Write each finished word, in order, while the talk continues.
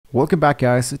Welcome back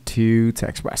guys to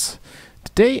TechExpress.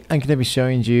 Today I'm going to be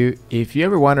showing you if you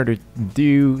ever wanted to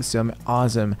do some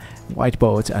awesome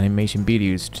whiteboard animation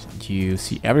videos you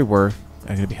see everywhere.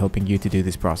 I'm going to be helping you to do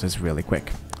this process really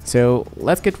quick. So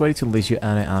let's get ready to lead you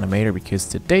on an animator because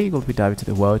today we'll be diving into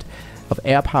the world of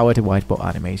AI-powered whiteboard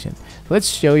animation. Let's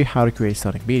show you how to create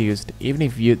stunning videos even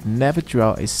if you'd never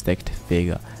draw a stick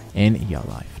figure in your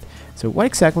life. So what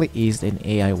exactly is an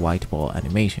AI whiteboard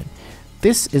animation?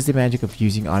 This is the magic of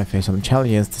using artificial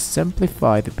intelligence to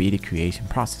simplify the video creation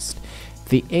process.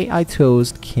 The AI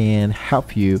tools can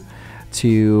help you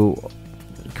to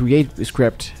create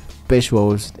script,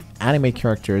 visuals, animate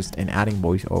characters, and adding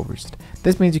voiceovers.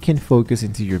 This means you can focus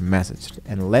into your message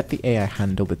and let the AI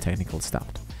handle the technical stuff.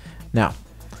 Now,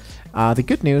 the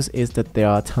good news is that there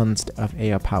are tons of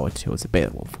AI-powered tools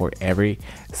available for every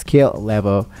skill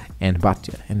level and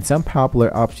budget. And some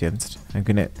popular options, I'm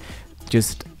gonna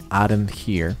just add them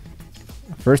here.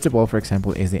 First of all, for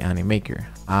example, is the Animaker.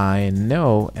 I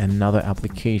know another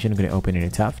application I'm going to open in a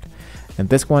tab, and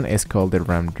this one is called the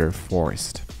Render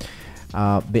Forest.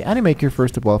 The Animaker,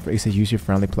 first of all, is a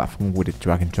user-friendly platform with a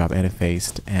drag and drop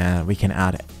interface, and we can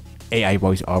add AI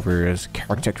voiceovers,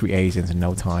 character creations in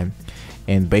no time,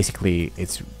 and basically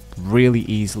it's really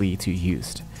easily to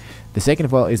use. The second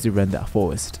of all is the Render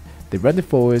Forest. The Render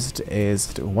Forest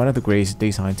is one of the greatest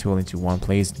design tools into one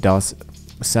place. Does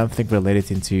something related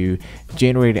into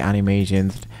generated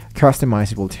animations,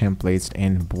 customizable templates,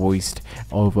 and voiced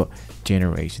over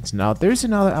generations. Now there's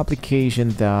another application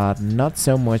that not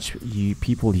so much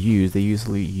people use. They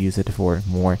usually use it for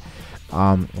more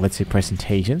let's say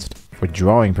presentations, for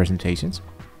drawing presentations.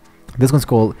 This one's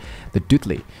called the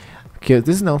Doodly, because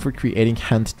this is known for creating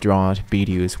hand-drawn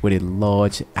videos with a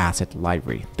large asset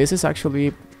library. This is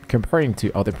actually, comparing to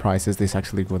other prices, this is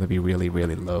actually going to be really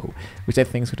low, which I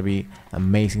think is going to be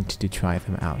amazing to try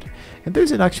them out. And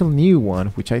there's an actual new one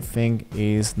which I think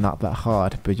is not that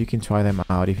hard, but you can try them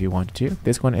out if you want to.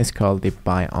 This one is called the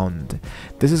Beyond.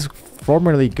 This is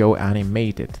formerly Go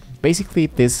Animated. Basically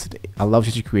this allows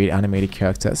you to create animated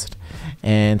characters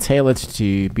and tailor it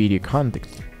to video content,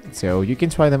 so you can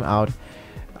try them out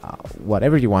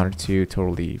whatever you wanted to,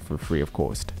 totally for free, of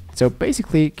course. So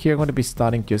basically here I'm going to be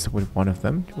starting just with one of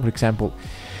them. For example,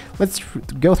 let's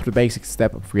go through the basic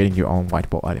step of creating your own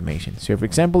whiteboard animation. So for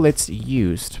example, let's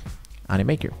use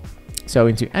Animaker. So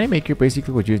into Animaker,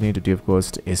 basically what you need to do, of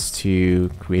course, is to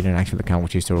create an actual account,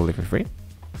 which is totally for free,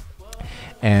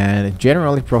 and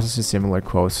generally processes similar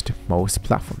across to most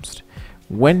platforms.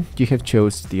 When you have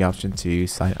chose the option to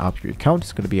sign up your account,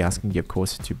 it's going to be asking you, of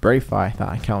course, to verify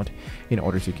that account in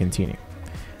order to continue.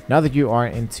 Now that you are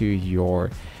into your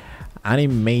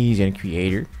animation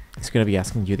creator, it's going to be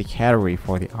asking you the category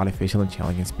for the artificial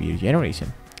intelligence video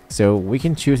generation. So we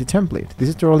can choose a template. This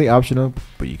is totally optional,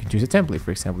 but you can choose a template.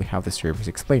 For example, we have the service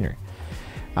explainer.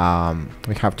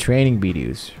 We have training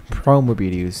videos, promo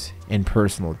videos, and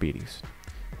personal videos.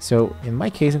 So in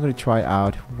my case, I'm going to try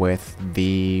out with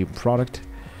the product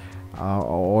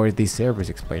or the service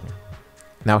explainer.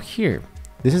 Now here,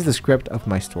 this is the script of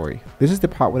my story. This is the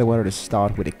part where I wanted to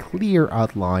start with a clear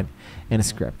outline and a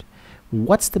script.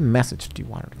 What's the message do you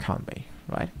want to convey,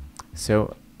 right?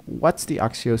 So what's the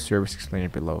actual service explainer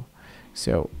below?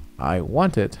 So I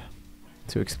wanted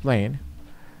to explain,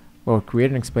 or create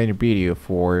an explainer video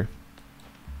for,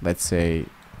 let's say,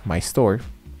 my store,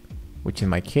 which in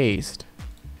my case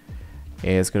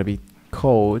is going to be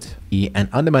called an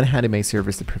on-demand handmade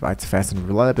service that provides fast and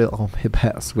reliable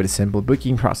paths with a simple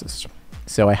booking process.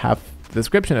 So I have the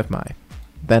description of mine.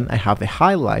 Then I have the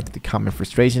highlight, the common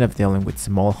frustration of dealing with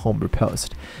small home repairs,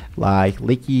 like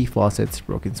leaky faucets,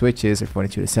 broken switches, or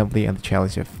furniture assembly, and the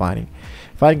challenge of finding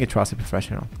a trusted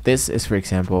professional. This is, for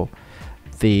example,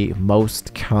 the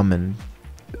most common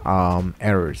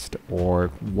errors, or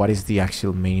what is the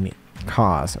actual main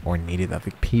cause or needed of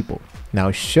the people.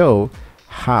 Now show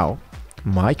how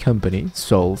my company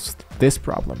solves this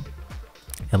problem.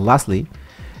 And lastly,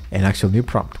 an actual new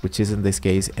prompt, which is in this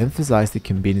case emphasize the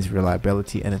convenience,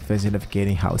 reliability, and efficiency of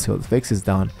getting household fixes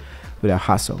done without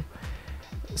hassle.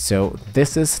 So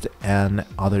this is an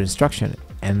other instruction,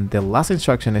 and the last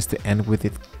instruction is to end with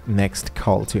the next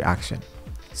call to action.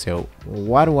 So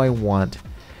what do I want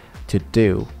to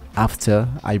do after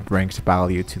I bring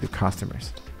value to the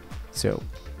customers? So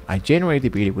I generate the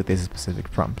video with this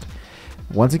specific prompt.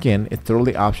 Once again, it's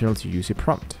totally optional to use a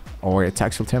prompt or a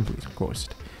textual template, of course.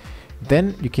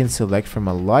 Then you can select from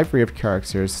a library of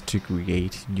characters to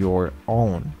create your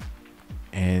own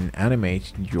and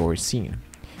animate your scene.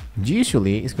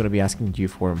 Usually it's going to be asking you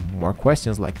for more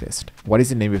questions like this. What is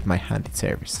the name of my handy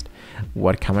service?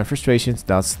 What common frustrations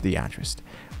does the address?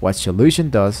 What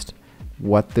solution does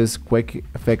what this quick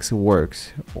fix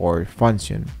works or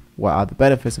function, what are the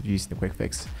benefits of using the quick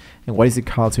fix, and what is the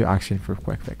call to action for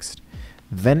quick fix.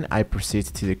 Then I proceed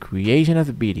to the creation of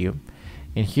the video,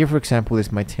 and here for example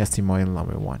is my testimonial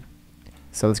number 1.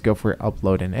 So let's go for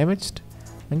upload an image.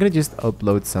 I'm gonna just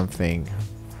upload something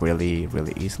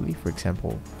really easily. For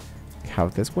example,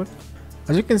 have this one.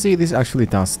 As you can see, this actually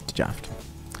does the job.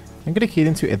 I'm gonna hit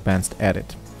into advanced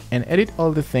edit and edit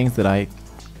all the things that I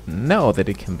know that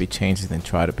it can be changed and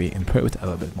try to be improved a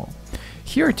little bit more.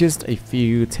 Here are just a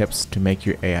few tips to make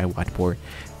your AI whiteboard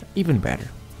even better.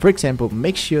 For example,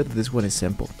 make sure that this one is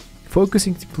simple,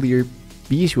 focusing to clear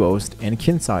visuals and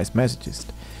concise messages.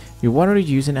 You want to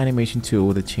use an animation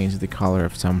tool that changes the color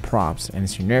of some props and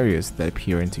scenarios that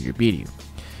appear into your video.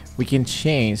 We can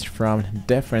change from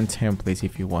different templates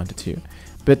if you wanted to,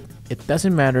 but it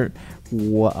doesn't matter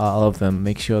what all of them.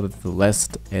 Make sure that the less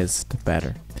is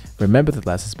better. Remember that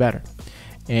less is better.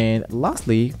 And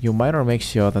lastly, you might want to make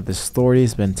sure that the story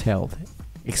has been told.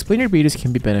 Explainer videos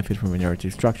can be benefit from a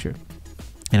narrative structure.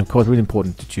 And of course, really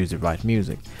important to choose the right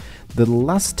music. The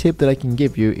last tip that I can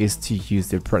give you is to use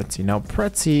the Prezi. Now,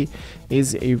 Prezi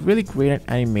is a really great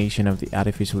animation of the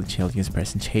artificial intelligence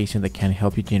presentation that can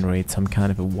help you generate some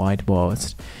kind of a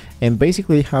whiteboard and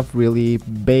basically have really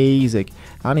basic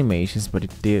animations, but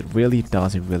it really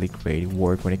does a really great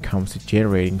work when it comes to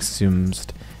generating zooms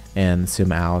and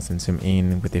zoom outs and zoom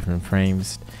in with different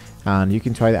frames. And you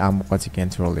can try that once again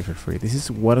totally for free. This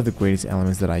is one of the greatest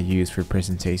elements that I use for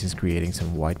presentations, creating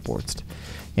some whiteboards.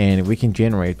 And we can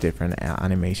generate different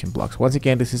animation blocks. Once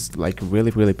again, this is like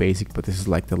really basic, but this is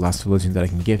like the last solution that I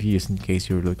can give you just in case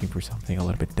you're looking for something a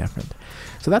little bit different.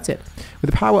 So that's it. With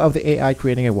the power of the AI,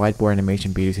 creating a whiteboard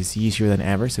animation videos is easier than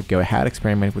ever. So go ahead,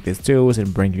 experiment with these tools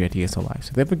and bring your ideas to life.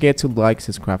 So don't forget to like,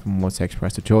 subscribe for more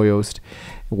TechExpress tutorials.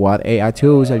 What AI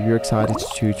tools are you excited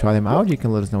to try them out? You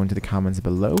can let us know into the comments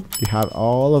below. You have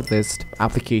all of these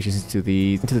applications into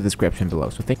the description below.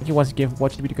 So thank you once again for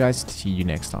watching the video, guys. See you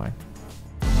next time.